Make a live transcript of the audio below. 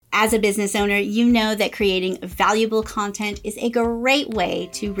As a business owner, you know that creating valuable content is a great way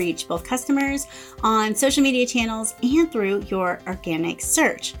to reach both customers on social media channels and through your organic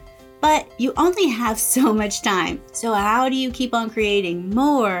search. But you only have so much time. So how do you keep on creating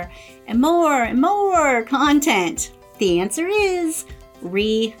more and more and more content? The answer is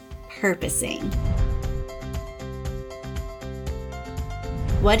repurposing.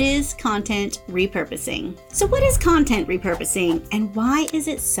 What is content repurposing? So what is content repurposing and why is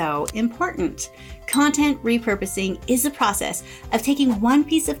it so important? Content repurposing is the process of taking one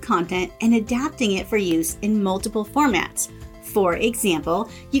piece of content and adapting it for use in multiple formats. For example,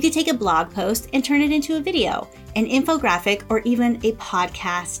 you could take a blog post and turn it into a video, an infographic, or even a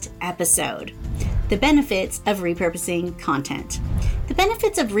podcast episode. The benefits of repurposing content. The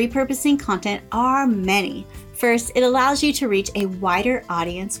benefits of repurposing content are many. First, it allows you to reach a wider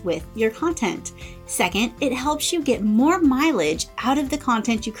audience with your content. Second, it helps you get more mileage out of the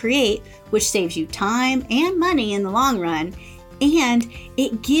content you create, which saves you time and money in the long run. And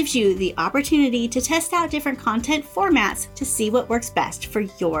it gives you the opportunity to test out different content formats to see what works best for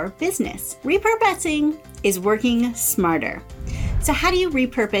your business. Repurposing is working smarter. So how do you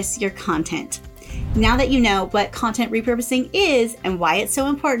repurpose your content? Now that you know what content repurposing is and why it's so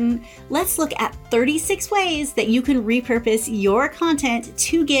important, let's look at 36 ways that you can repurpose your content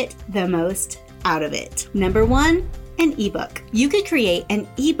to get the most out of it. Number 1, an ebook. You could create an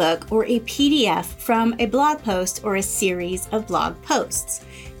ebook or a PDF from a blog post or a series of blog posts.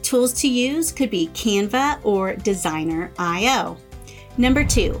 Tools to use could be Canva or Designer.io. Number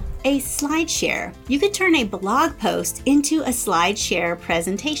 2, a SlideShare. You could turn a blog post into a SlideShare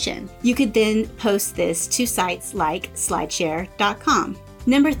presentation. You could then post this to sites like slideshare.com.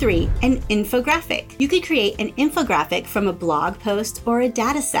 Number 3, an infographic. You could create an infographic from a blog post or a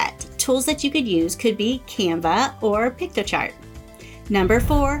data set. Tools that you could use could be Canva or Piktochart. Number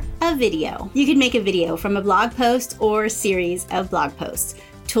 4, a video. You could make a video from a blog post or series of blog posts.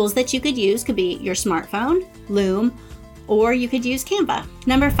 Tools that you could use could be your smartphone, Loom, or you could use Canva.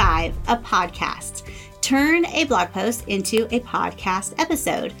 Number 5, a podcast. Turn a blog post into a podcast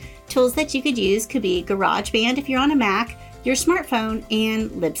episode. Tools that you could use could be GarageBand if you're on a Mac, your smartphone, and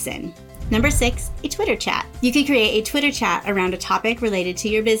Libsyn. Number 6, a Twitter chat. You could create a Twitter chat around a topic related to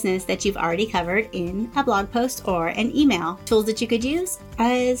your business that you've already covered in a blog post or an email. Tools that you could use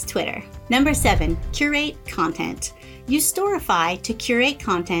is Twitter. Number 7, curate content. Use Storify to curate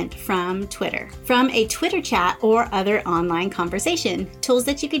content from Twitter, from a Twitter chat or other online conversation. Tools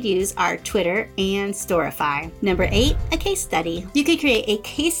that you could use are Twitter and Storify. Number 8, a case study. You could create a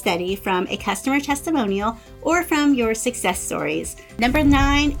case study from a customer testimonial or from your success stories. Number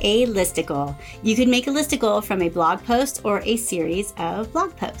 9, a listicle. You could make a listicle from a blog post or a series of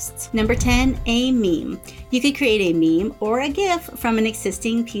blog posts. Number 10, a meme. You could create a meme or a GIF from an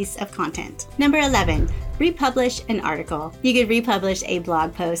existing piece of content. Number 11, republish an article. You could republish a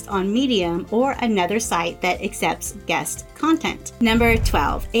blog post on Medium or another site that accepts guest content. Number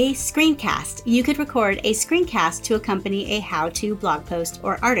 12, a screencast. You could record a screencast to accompany a how-to blog post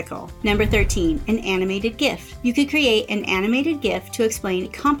or article. Number 13, an animated GIF. You could create an animated GIF to explain a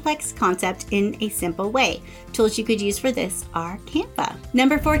complex concept in a simple way. Tools you could use for this are Canva.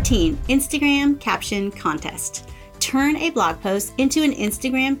 Number 14, Instagram caption contest. Turn a blog post into an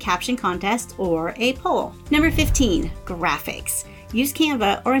Instagram caption contest or a poll. Number 15, graphics. Use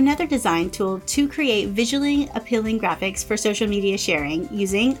Canva or another design tool to create visually appealing graphics for social media sharing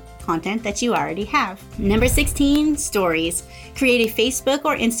using content that you already have. Number 16, stories. Create a Facebook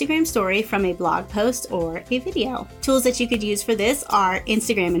or Instagram story from a blog post or a video. Tools that you could use for this are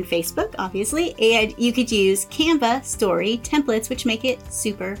Instagram and Facebook, obviously, and you could use Canva story templates, which make it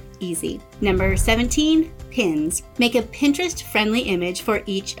super easy. Number 17, pins. Make a Pinterest-friendly image for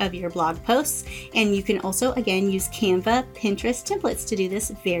each of your blog posts, and you can also, again, use Canva Pinterest templates to do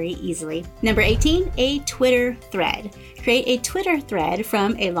this very easily. Number 18, a Twitter thread. Create a Twitter thread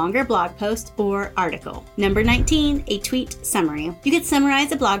from a longer blog post or article. Number 19, a tweet summary. You could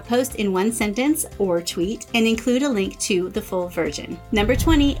summarize a blog post in one sentence or tweet and include a link to the full version. Number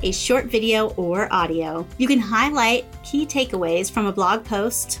 20, a short video or audio. You can highlight key takeaways from a blog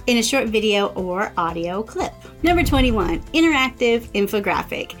post in a short video or audio clip. Number 21, interactive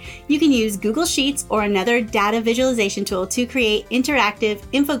infographic. You can use Google Sheets or another data visualization tool to create interactive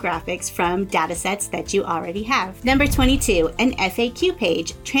infographics from data sets that you already have. Number 22, an FAQ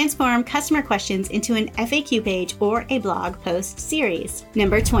page. Transform customer questions into an FAQ page or a blog post series.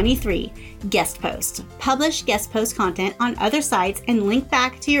 Number 23, guest post. Publish guest post content on other sites and link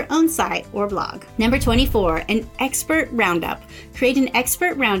back to your own site or blog. Number 24, an expert roundup. Create an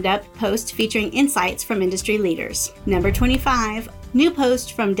expert roundup post featuring insights from industry leaders. Number 25, New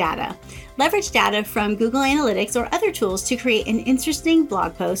post from data. Leverage data from Google Analytics or other tools to create an interesting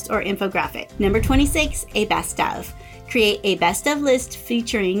blog post or infographic. Number 26, a best of. Create a best of list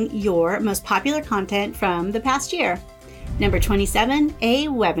featuring your most popular content from the past year. Number 27, a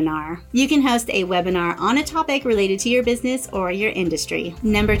webinar. You can host a webinar on a topic related to your business or your industry.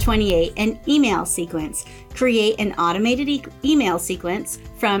 Number 28, an email sequence. Create an automated email sequence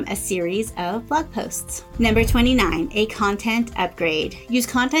from a series of blog posts. Number 29, a content upgrade. Use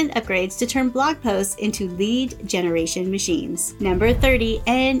content upgrades to turn blog posts into lead generation machines. Number 30,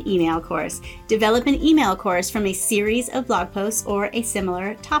 an email course. Develop an email course from a series of blog posts or a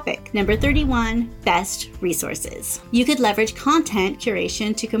similar topic. Number 31, best resources. You could leverage content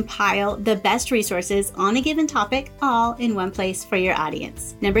curation to compile the best resources on a given topic all in one place for your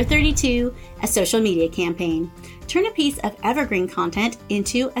audience. Number 32, a social media campaign. Turn a piece of evergreen content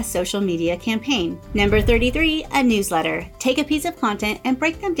into a social media campaign. Number 33, a newsletter. Take a piece of content and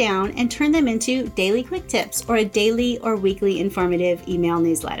break them down and turn them into daily quick tips or a daily or weekly informative email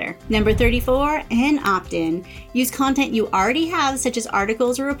newsletter. Number 34, an opt-in. Use content you already have, such as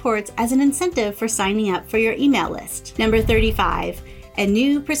articles or reports, as an incentive for signing up for your email list. Number 35, a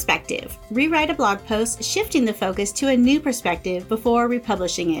new perspective. Rewrite a blog post, shifting the focus to a new perspective before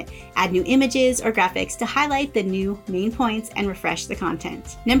republishing it. Add new images or graphics to highlight the new main points and refresh the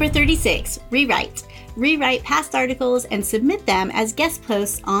content. Number 36, rewrite. Rewrite past articles and submit them as guest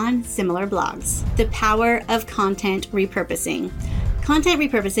posts on similar blogs. The power of content repurposing. Content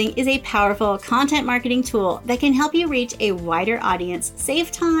repurposing is a powerful content marketing tool that can help you reach a wider audience,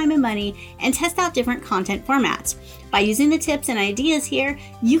 save time and money, and test out different content formats. By using the tips and ideas here,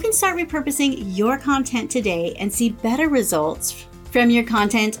 you can start repurposing your content today and see better results from your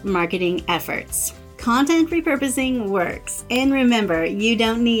content marketing efforts. Content repurposing works. And remember, you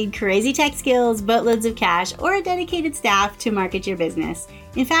don't need crazy tech skills, boatloads of cash, or a dedicated staff to market your business.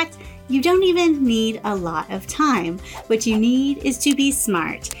 In fact, you don't even need a lot of time. What you need is to be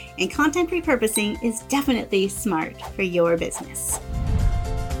smart, and content repurposing is definitely smart for your business.